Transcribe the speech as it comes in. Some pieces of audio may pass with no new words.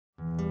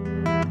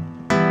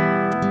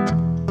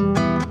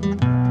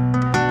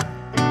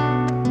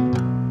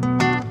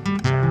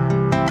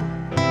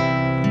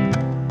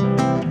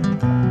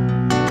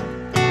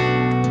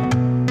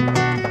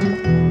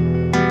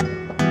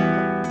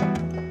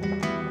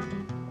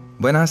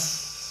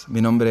Buenas, mi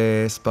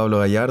nombre es Pablo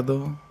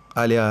Gallardo,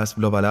 alias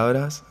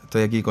Blopalabras.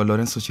 Estoy aquí con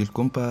Lorenzo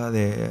Chilcumpa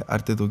de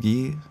Arte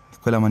Tuquí,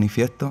 Escuela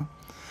Manifiesto.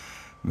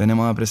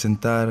 Venimos a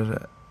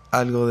presentar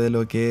algo de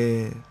lo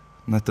que es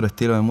nuestro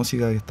estilo de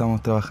música que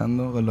estamos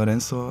trabajando con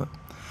Lorenzo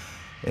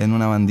en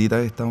una bandita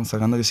que estamos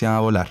sacando que se llama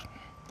Volar.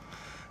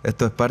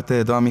 Esto es parte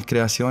de todas mis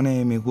creaciones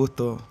y mis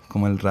gustos,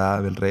 como el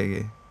rap, el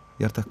reggae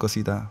y hartas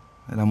cositas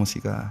de la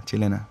música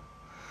chilena.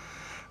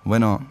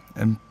 Bueno,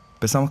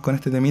 empezamos con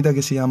este temita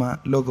que se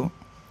llama Loco,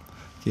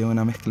 que es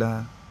una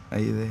mezcla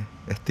ahí de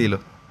estilos.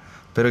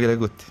 Espero que les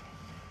guste.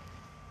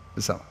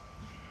 Empezamos.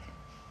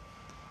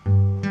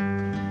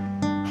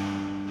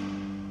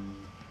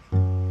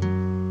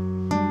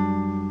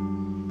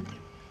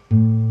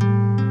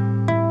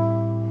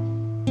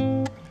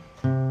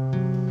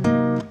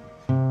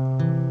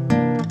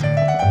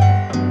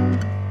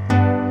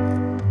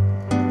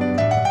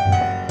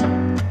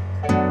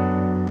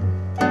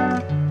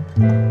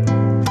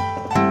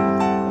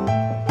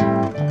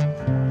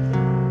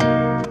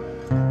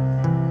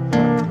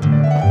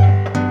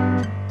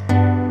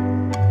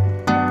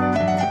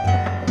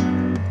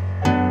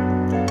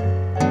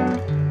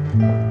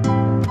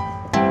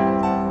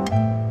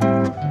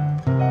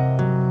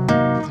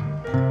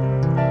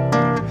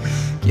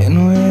 ¿Quién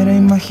hubiera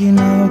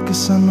imaginado que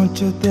esa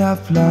noche de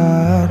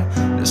hablar,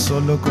 de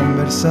solo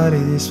conversar y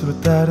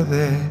disfrutar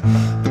de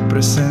tu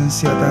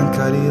presencia tan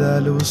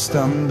cálida, luz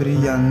tan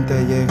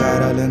brillante,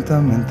 llegara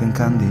lentamente a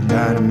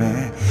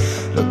encandilarme?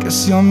 Lo que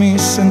hacía mi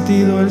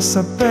sentido el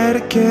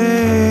saber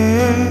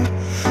que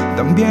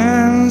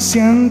también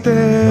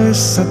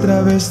sientes a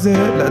través de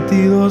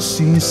latidos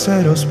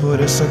sinceros.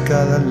 Por eso a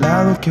cada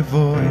lado que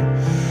voy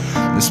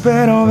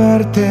espero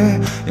verte,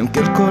 y aunque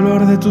el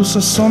color de tu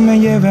sazón me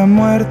lleve a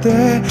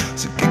muerte,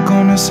 sé que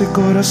con ese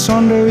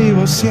corazón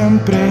revivo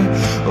siempre.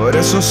 Por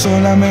eso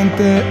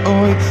solamente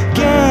hoy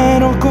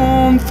quiero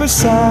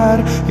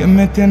confesar que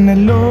me tiene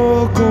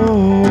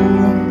loco,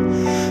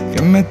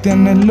 que me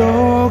tiene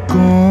loco.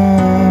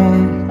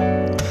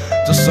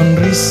 Tu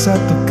sonrisa,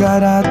 tu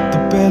cara,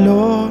 tu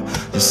pelo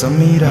y esa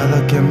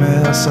mirada que me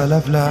das al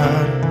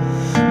hablar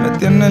me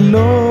tiene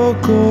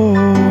loco,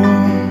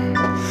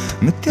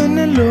 me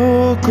tiene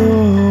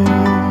loco,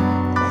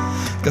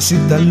 casi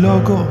tan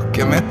loco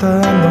que me está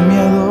dando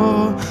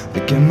miedo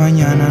de que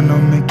mañana no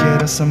me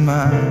quieras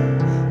amar.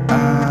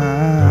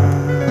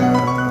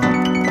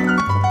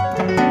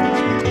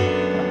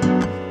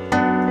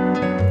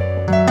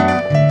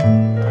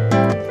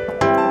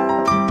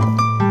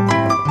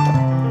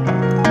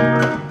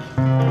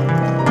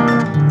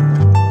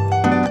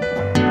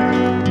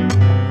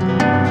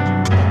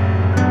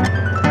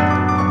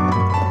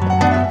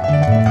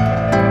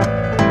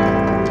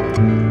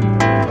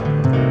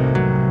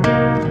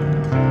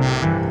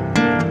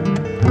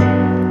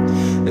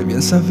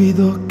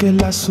 Sabido que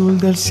el azul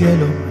del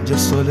cielo ya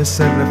suele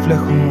ser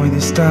reflejo muy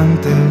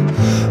distante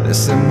de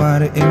ese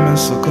mar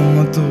inmenso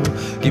como tú,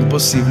 que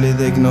imposible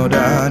de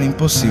ignorar,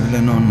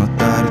 imposible no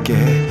notar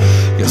que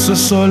eso es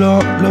solo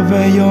lo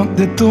bello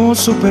de tu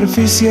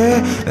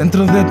superficie,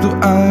 dentro de tu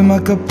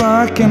alma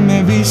capaz que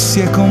me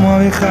vicie como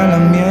abeja la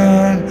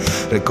miel,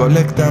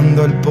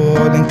 recolectando el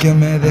polen que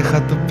me deja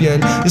tu piel.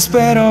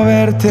 Espero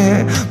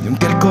verte, y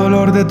aunque el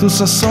color de tu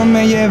sazón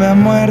me lleve a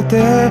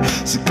muerte,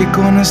 sé que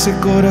con ese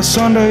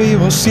corazón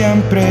revivo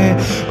siempre.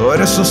 Por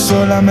eso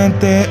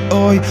solamente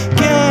hoy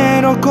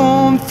quiero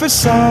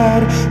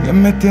confesar que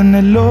me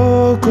tiene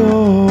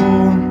loco,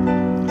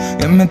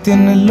 que me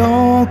tiene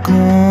loco.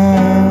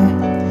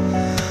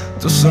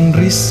 Tu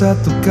sonrisa,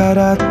 tu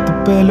cara,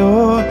 tu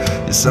pelo,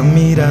 esa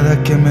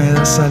mirada que me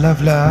das al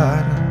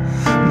hablar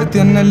me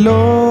tiene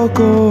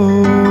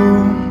loco,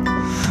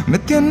 me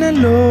tiene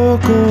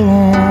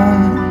loco,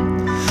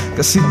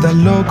 casi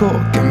tan loco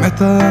que me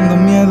está dando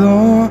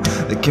miedo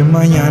de que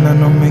mañana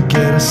no me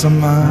quieras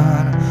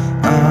amar.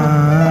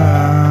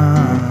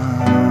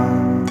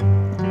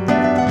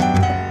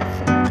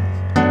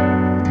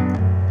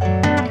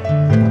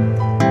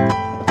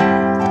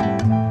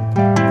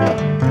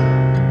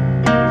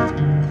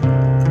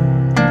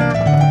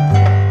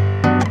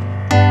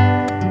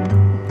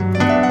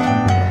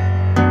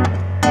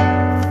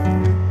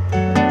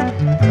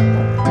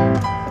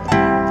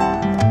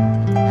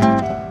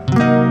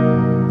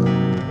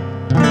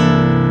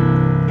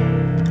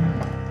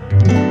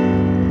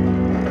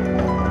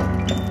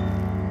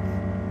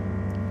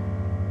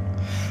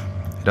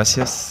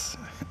 Gracias.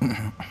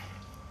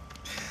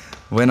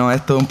 Bueno,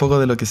 esto es un poco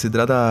de lo que se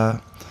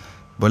trata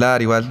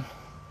Volar igual.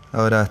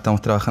 Ahora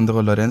estamos trabajando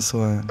con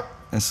Lorenzo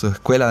en su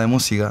escuela de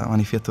música,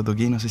 Manifiesto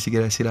Tuquí. No sé si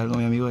quiere decir algo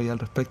mi amigo ahí al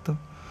respecto.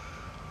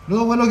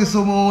 No, bueno, que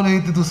somos una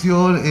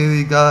institución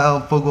dedicada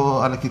un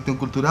poco a la gestión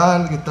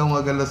cultural, que estamos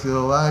acá en la ciudad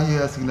de Ovalle,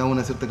 asignamos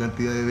una cierta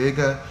cantidad de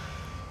becas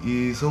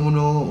y somos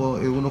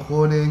unos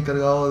jóvenes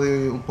encargados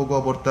de un poco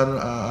aportar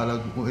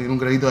en un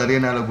granito de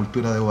arena a la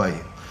cultura de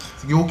Ovalle.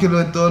 Así que búsquenlo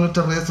en todas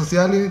nuestras redes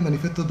sociales,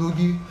 Manifiesto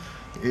Tuquí,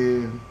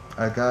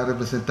 acá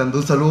representando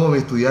un saludo a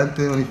mis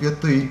estudiantes de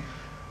Manifiesto y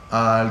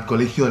al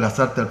Colegio de las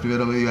Artes, al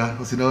primero medio,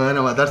 o si no me van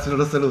a matar si no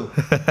los saludo.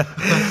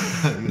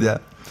 Ya.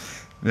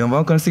 Bien,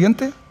 ¿vamos con el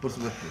siguiente? Por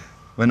supuesto.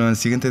 Bueno, el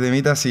siguiente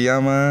temita se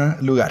llama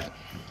Lugar.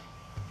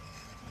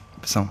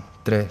 Empezamos.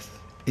 3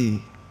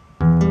 y...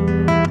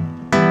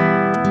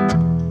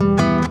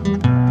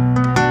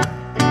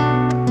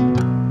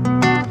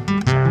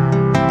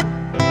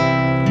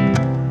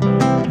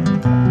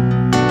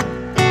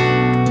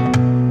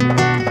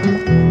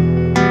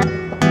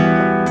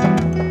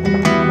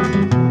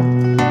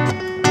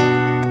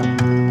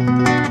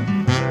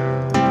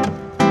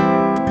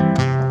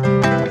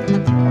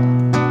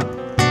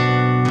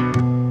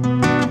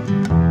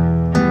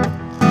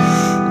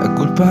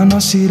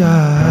 Nos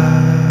irá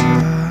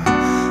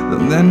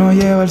donde no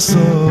lleva el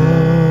sol,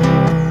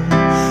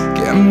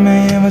 que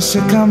me lleva ese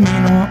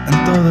camino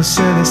en todo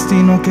ese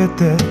destino que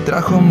te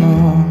trajo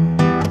amor,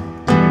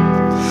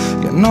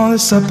 que no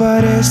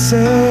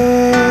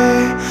desaparece,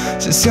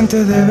 se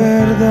siente de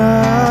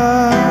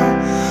verdad,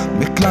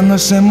 mezclando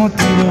ese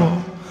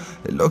motivo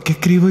de lo que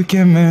escribo y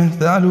que me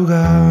da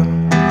lugar,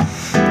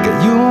 que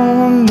hay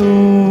un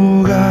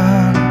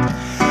lugar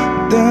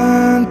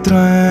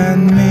dentro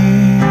en mí.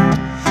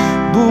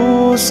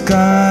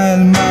 Busca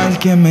el mal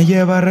que me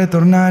lleva a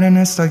retornar en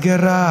esta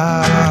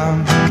guerra,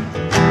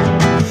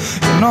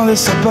 que no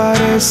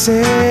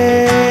desaparece,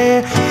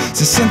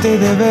 se siente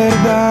de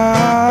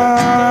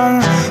verdad.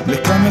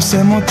 Le cambio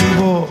ese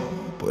motivo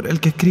por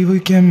el que escribo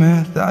y que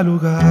me da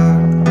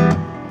lugar.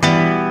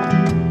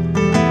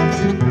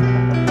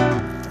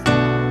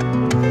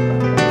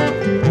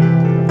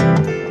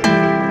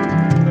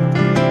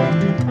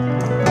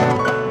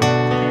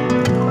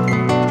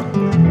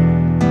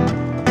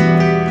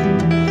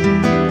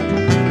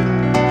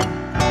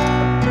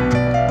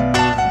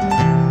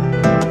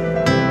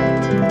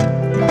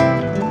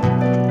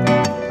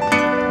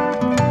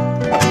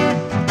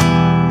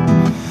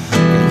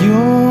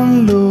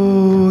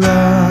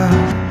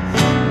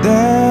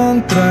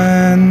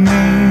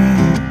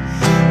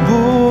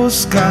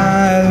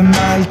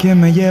 Que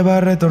me lleva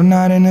a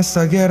retornar en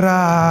esta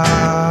guerra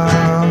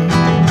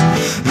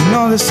y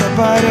no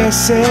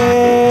desaparece,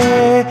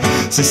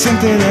 se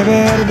siente de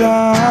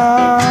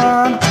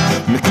verdad,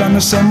 mezclando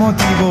ese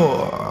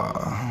motivo.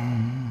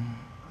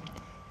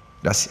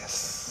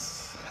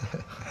 Gracias.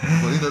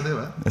 Bonito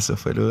tema. Eso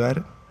fue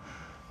Lugar,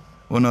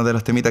 uno de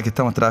los temitas que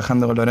estamos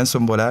trabajando con Lorenzo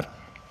en Volar.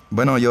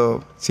 Bueno,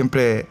 yo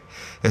siempre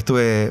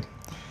estuve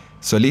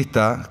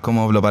solista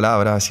como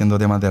Blopalabras, haciendo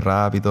temas de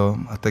rap y todo,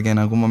 hasta que en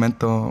algún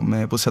momento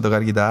me puse a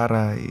tocar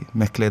guitarra y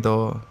mezclé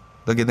todo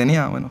lo que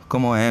tenía, bueno,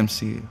 como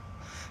MC,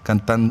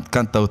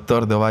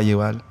 cantautor de Ovalle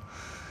igual.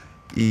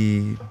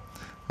 Y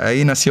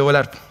ahí nació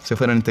Volar, se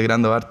fueron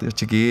integrando hartos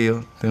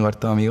chiquillos, tengo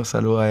hartos amigos,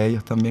 saludos a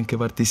ellos también que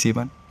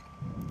participan.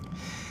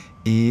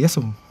 Y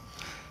eso,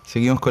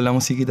 seguimos con la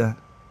musiquita.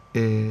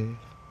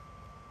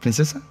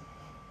 ¿Princesa?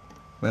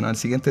 Bueno, el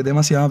siguiente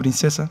tema se llama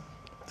Princesa,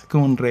 es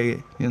como un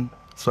reggae, bien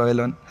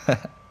suavelón.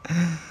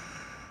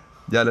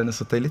 Ya,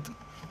 Lorenzo, ¿estáis listos?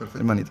 Perfecto.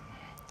 Hermanito.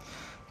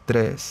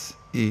 3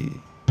 y...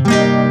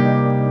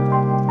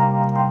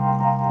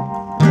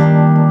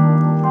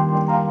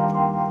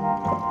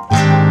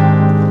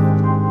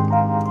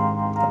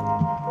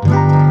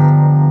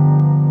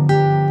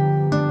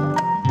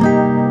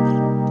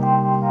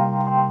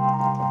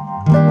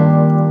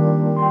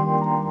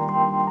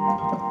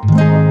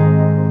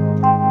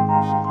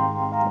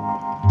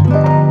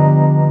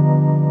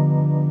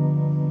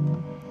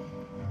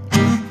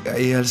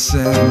 Y al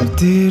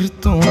sentir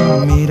tu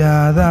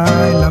mirada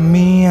y la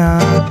mía,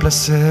 el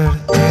placer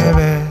de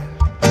ver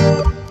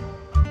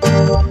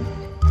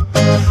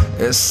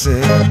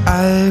ese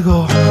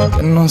algo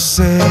que no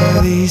se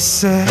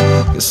dice,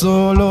 que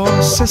solo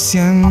se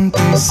siente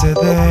y se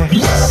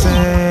deja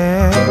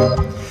ser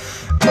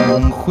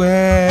un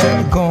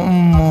juego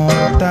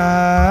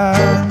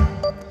mortal,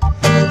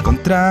 con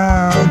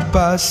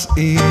trampas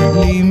y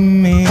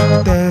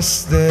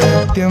límites de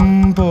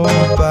tiempo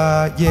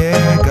para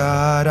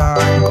llegar a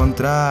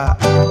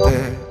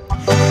encontrarte.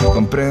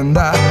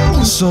 Comprenda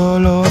que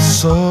solo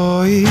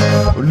soy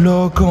un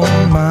loco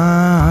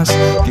más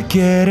que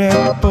quiere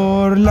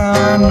por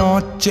la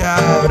noche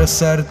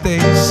abrazarte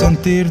y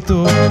sentir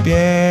tu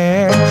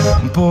piel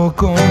un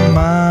poco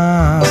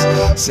más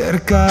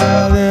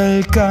cerca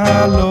del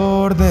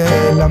calor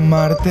del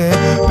amarte,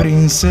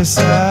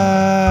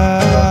 princesa.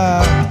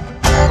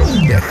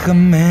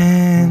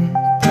 Déjame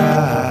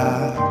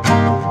entrar.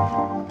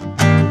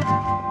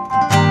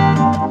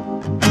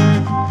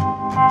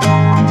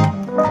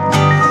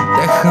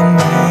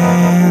 Déjame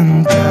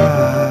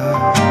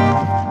entrar.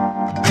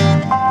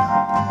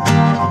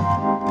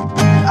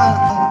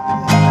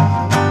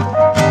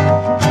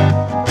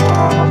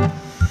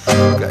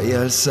 Cae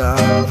el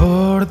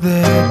sabor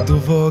de tu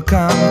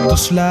boca,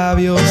 tus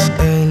labios,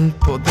 el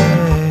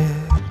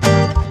poder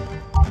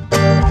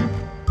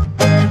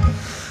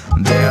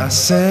de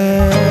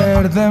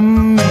hacer de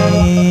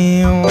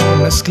mí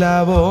un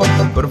esclavo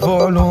por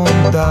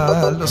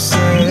voluntad, lo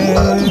sé.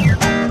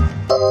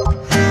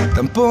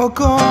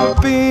 Tampoco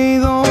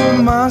pido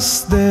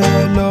más de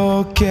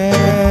lo que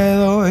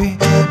doy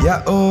y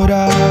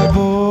ahora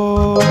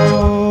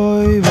voy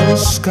estoy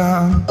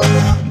buscándote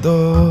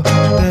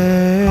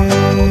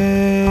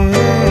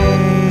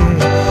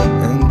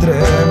entre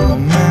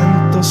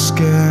momentos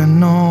que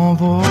no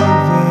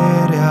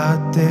volveré a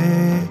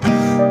tener,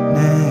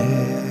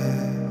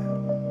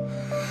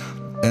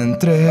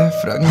 entre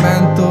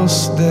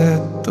fragmentos de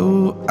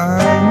tu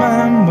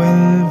alma.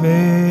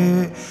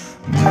 Envuélveme,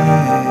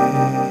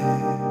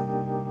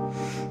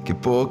 que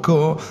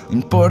poco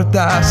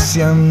importa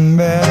si en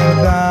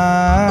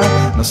verdad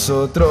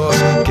nosotros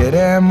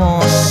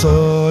queremos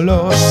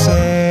solo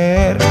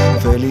ser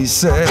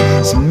felices,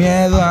 sin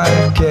miedo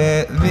al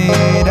que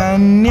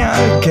dirán ni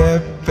al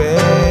que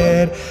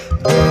perder.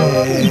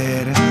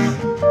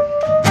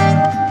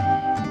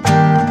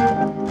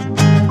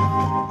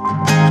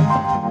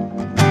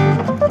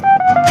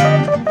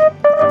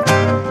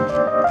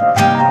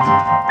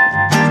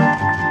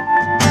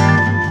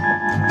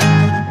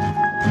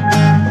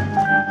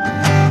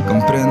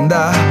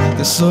 Comprenda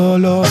que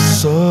solo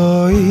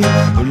soy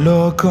un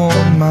loco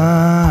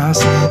más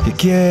que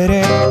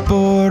quiere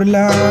por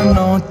la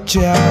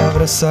noche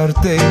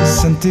abrazarte y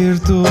sentir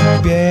tu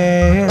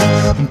piel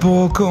un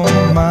poco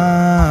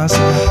más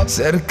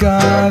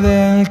cerca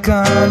del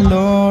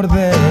calor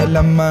del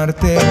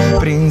amarte,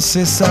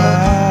 princesa.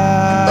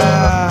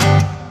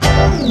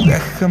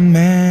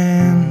 Déjame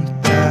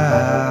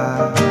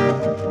entrar.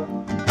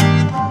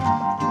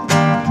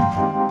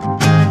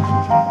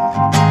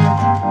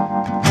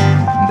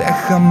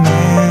 Déjame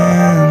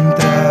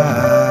entrar.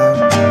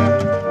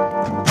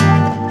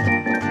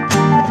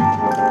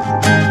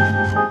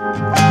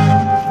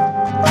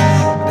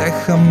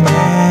 Déjame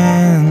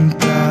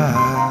entrar.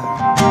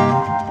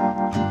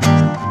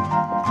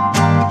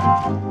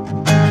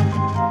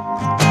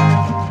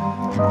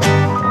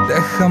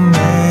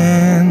 Déjame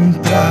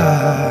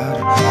entrar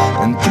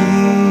en ti.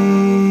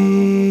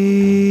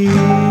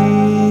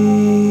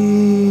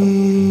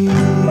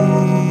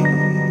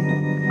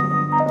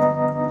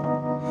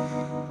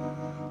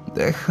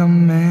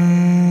 Déjame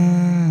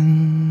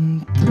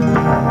entrar.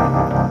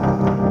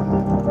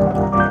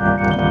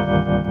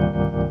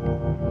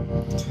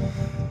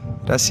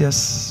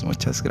 Gracias,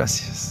 muchas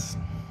gracias.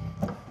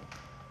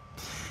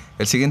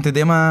 El siguiente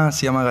tema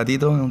se llama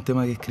Gatito, es un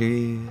tema que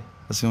escribí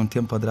hace un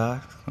tiempo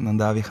atrás, cuando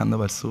andaba viajando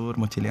para el sur,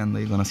 mochileando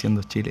y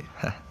conociendo Chile.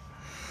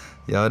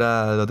 Y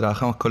ahora lo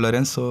trabajamos con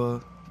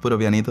Lorenzo, puro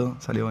pianito,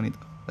 salió bonito.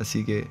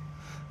 Así que,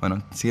 bueno,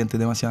 el siguiente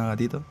tema se llama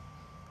Gatito,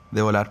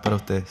 de volar para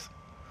ustedes.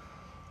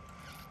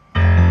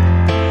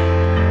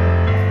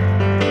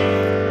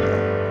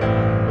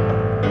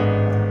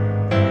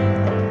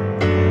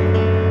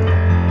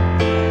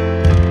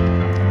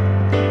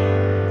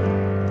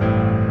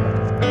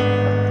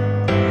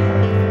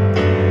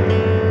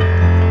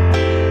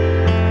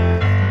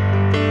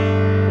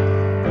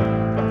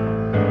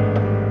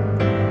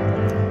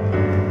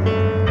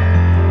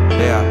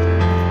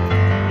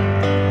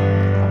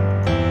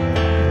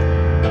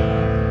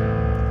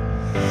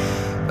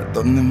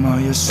 ¿Dónde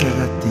mueve ese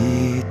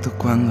gatito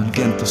cuando el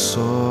viento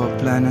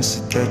sopla en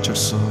ese techo el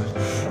sol?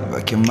 Y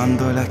va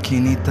quemando la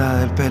esquinita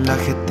del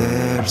pelaje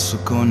terso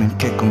con el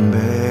que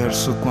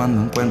converso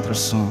cuando encuentro el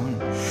son.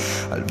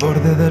 Al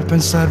borde del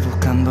pensar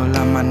buscando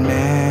la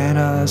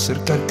manera de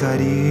acercar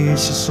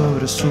caricias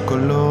sobre su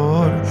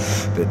color.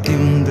 Pedí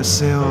un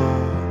deseo,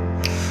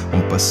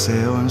 un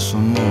paseo en su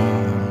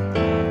amor.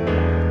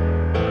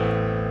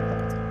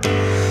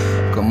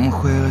 Cómo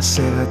juega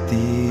ese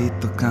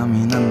gatito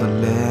caminando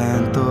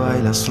lento,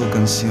 baila su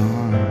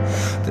canción,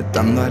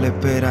 tratando al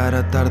esperar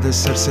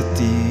atardecer se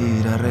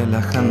tira,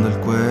 relajando el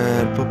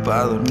cuerpo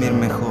pa' dormir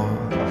mejor,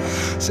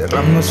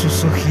 cerrando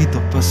sus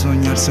ojitos pa'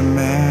 soñar se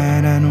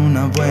mera en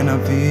una buena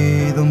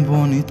vida, un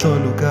bonito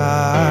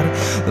lugar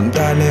donde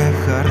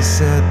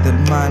alejarse del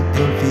mal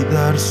y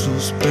olvidar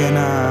sus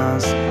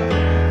penas.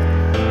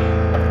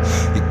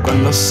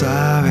 Cuando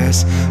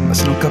sabes,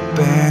 más nunca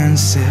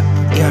pensé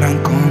que hará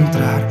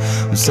encontrar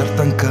un ser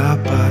tan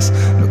capaz.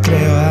 No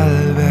creo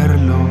al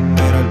verlo,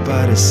 pero al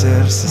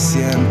parecer se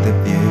siente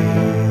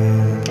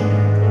bien.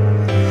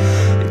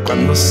 Y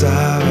cuando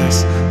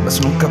sabes, más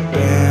nunca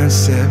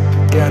pensé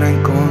que hará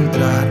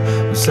encontrar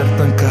un ser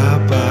tan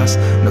capaz.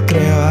 No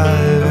creo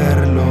al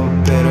verlo,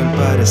 pero al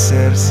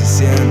parecer se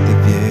siente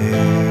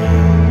bien.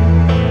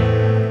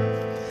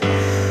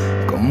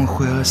 Cómo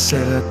juega ese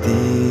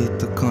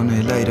gatito con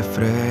el aire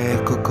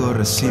fresco,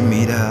 corre sin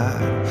mirar.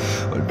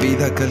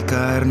 Olvida que al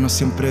caer no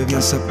siempre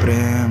bien se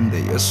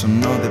aprende, y eso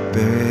no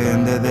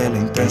depende de la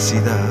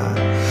intensidad.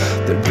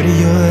 Del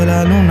brillo de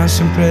la luna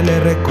siempre le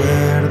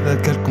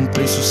recuerda que al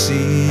cumplir su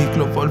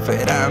ciclo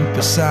volverá a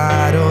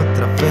empezar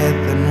otra vez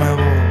de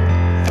nuevo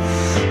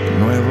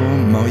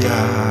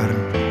maullar.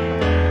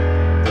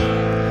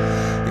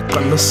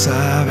 Cuando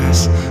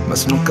sabes,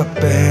 más nunca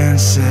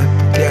pensé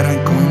que era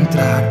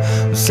encontrar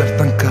un ser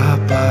tan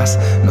capaz.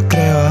 No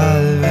creo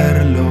al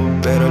verlo,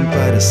 pero al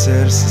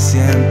parecer se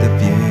siente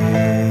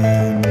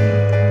bien.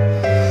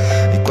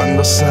 Y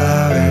cuando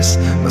sabes,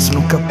 más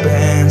nunca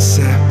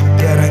pensé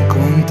que era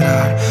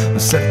encontrar un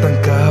ser tan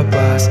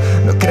capaz.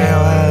 No creo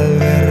al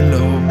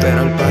verlo,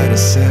 pero al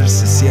parecer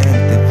se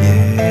siente bien.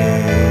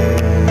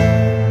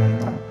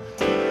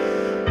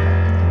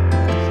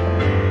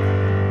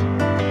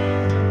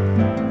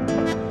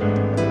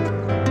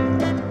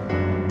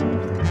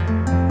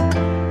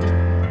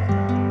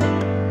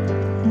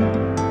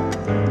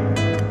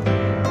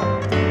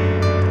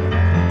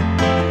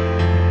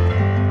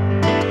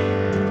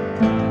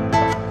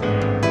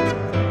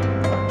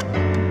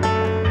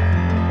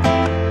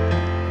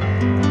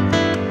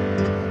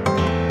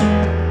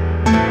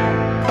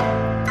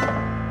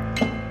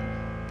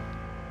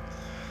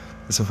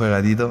 Eso fue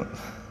Gatito.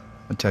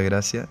 Muchas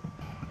gracias.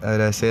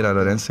 Agradecer a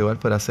Lorenzo igual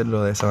por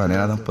hacerlo de esa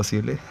manera tan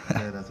posible.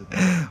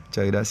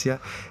 Muchas gracias.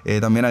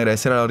 También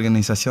agradecer a la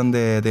organización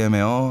de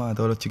TMO, a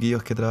todos los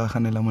chiquillos que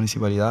trabajan en la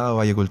municipalidad, a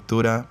Ovalle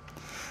Cultura,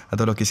 a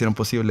todos los que hicieron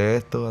posible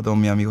esto, a todos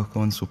mis amigos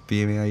con sus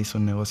pymes, ahí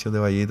sus negocios de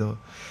Vallito,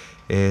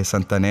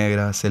 Santa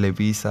Negra,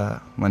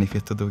 Celepisa,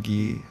 Manifiesto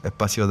Tuquí,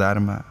 Espacio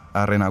Dharma,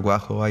 a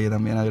Renacuajo, Valle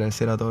también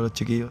agradecer a todos los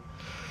chiquillos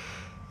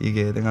y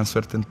que tengan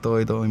suerte en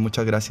todo y todo. Y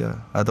muchas gracias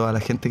a toda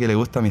la gente que le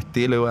gusta mi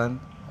estilo igual,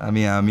 a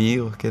mis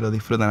amigos que lo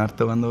disfrutan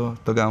harto cuando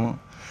tocamos.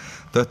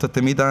 Todos estos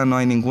temitas no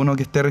hay ninguno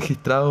que esté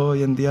registrado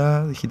hoy en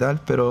día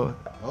digital, pero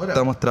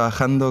estamos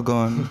trabajando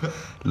con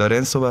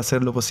Lorenzo para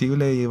hacer lo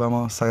posible y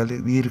vamos a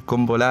salir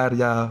con Volar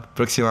ya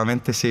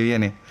próximamente se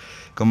viene,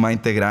 con más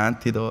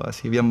integrantes y todo,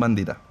 así bien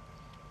bandita.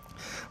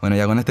 Bueno,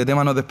 ya con este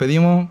tema nos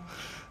despedimos,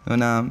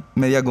 una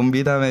media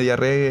cumbita, media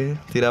reggae,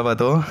 tirada para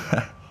todo.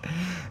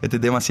 Este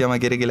tema se llama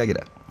Quiere que la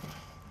quiera.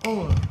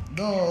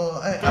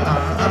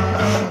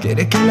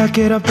 Quiere que la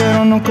quiera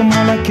pero no como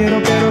la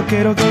quiero, pero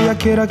quiero que ella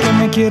quiera que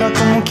me quiera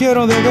como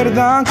quiero de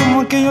verdad,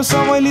 como aquellos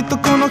abuelitos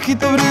con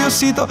ojitos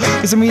brillositos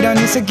que se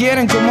miran y se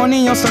quieren como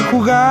niños al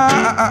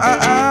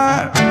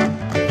jugar.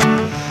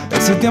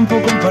 Ese tiempo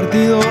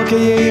compartido que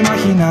ella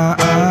imagina.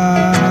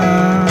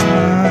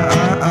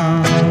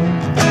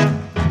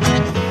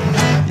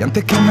 Y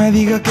antes que me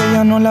diga que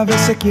ya no la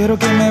bese, quiero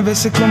que me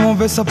bese como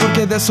besa,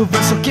 porque de sus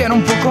besos quiero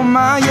un poco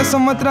más. Y eso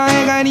me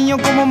trae cariño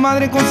como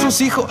madre con sus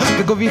hijos,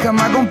 que cobija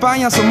me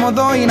acompaña, somos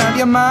dos y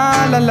nadie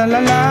más. La la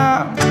la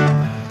la.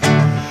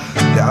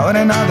 De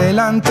ahora en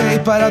adelante y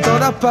para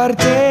todas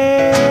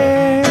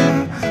partes.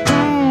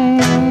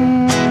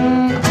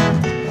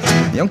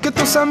 Y aunque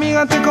tus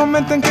amigas te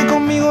comenten que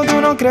conmigo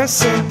tú no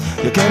creces,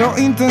 yo quiero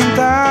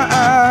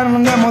intentar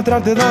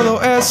demostrarte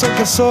todo eso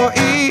que soy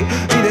y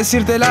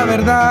decirte la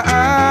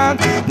verdad.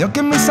 Y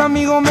aunque mis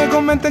amigos me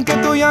comenten que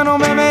tú ya no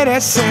me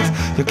mereces,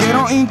 yo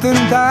quiero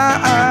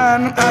intentar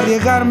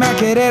arriesgarme a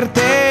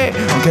quererte,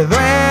 aunque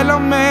duelo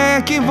me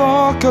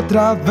equivoque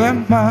otra vez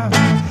más.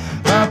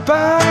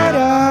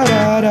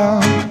 Pararara,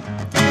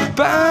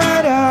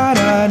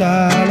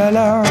 pararara,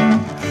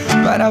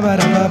 para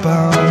para pa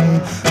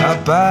pam,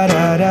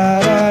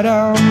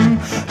 pararara,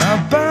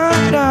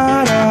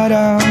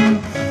 pararara,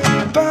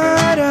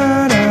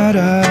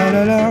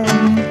 pararara,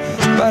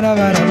 para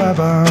pa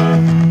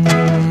pam.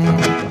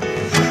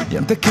 Y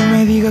antes que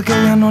me diga que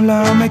ya no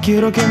la ame,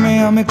 quiero que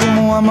me ame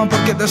como ama,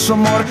 porque de su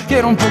amor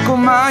quiero un poco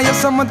más. Y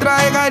esa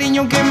muestra de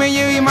cariño que me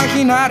lleve a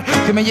imaginar,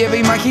 que me lleve a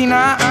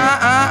imaginar.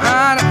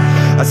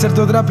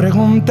 Hacerte otra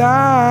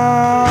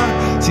pregunta,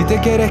 si te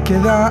quieres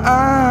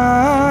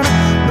quedar,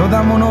 nos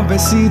damos unos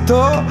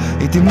besitos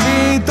y te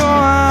invito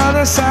a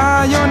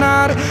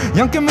desayunar. Y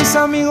aunque mis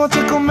amigos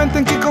te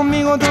comenten que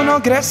conmigo tú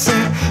no creces,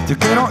 yo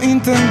quiero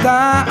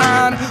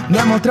intentar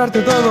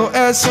demostrarte todo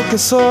eso que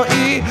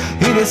soy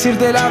y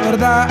decirte la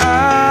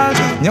verdad.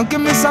 Y aunque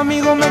mis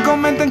amigos me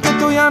comenten que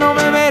tú ya no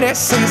me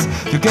mereces,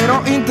 yo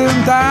quiero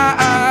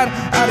intentar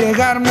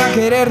arriesgarme a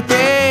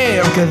quererte,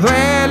 aunque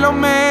duelo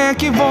me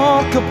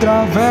equivoque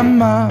otra vez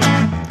más.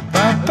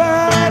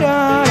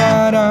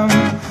 Pararara,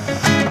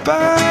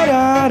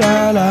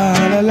 pararara,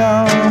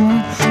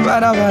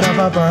 para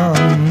pa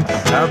pam,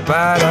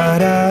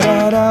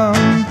 pararara,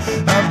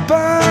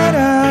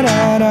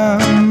 pararara,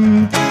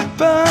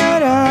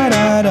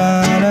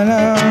 pararara,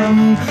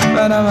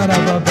 para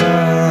pa pam.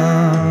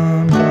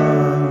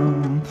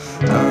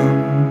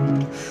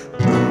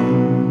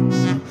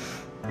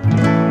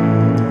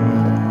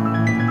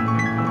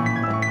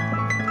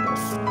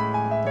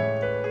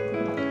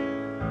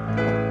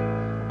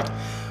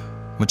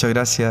 Muchas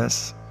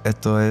gracias.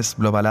 Esto es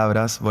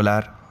Blopalabras,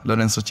 Volar,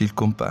 Lorenzo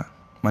Chilcumpa,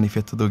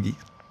 Manifiesto Tuquí.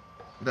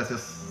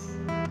 Gracias.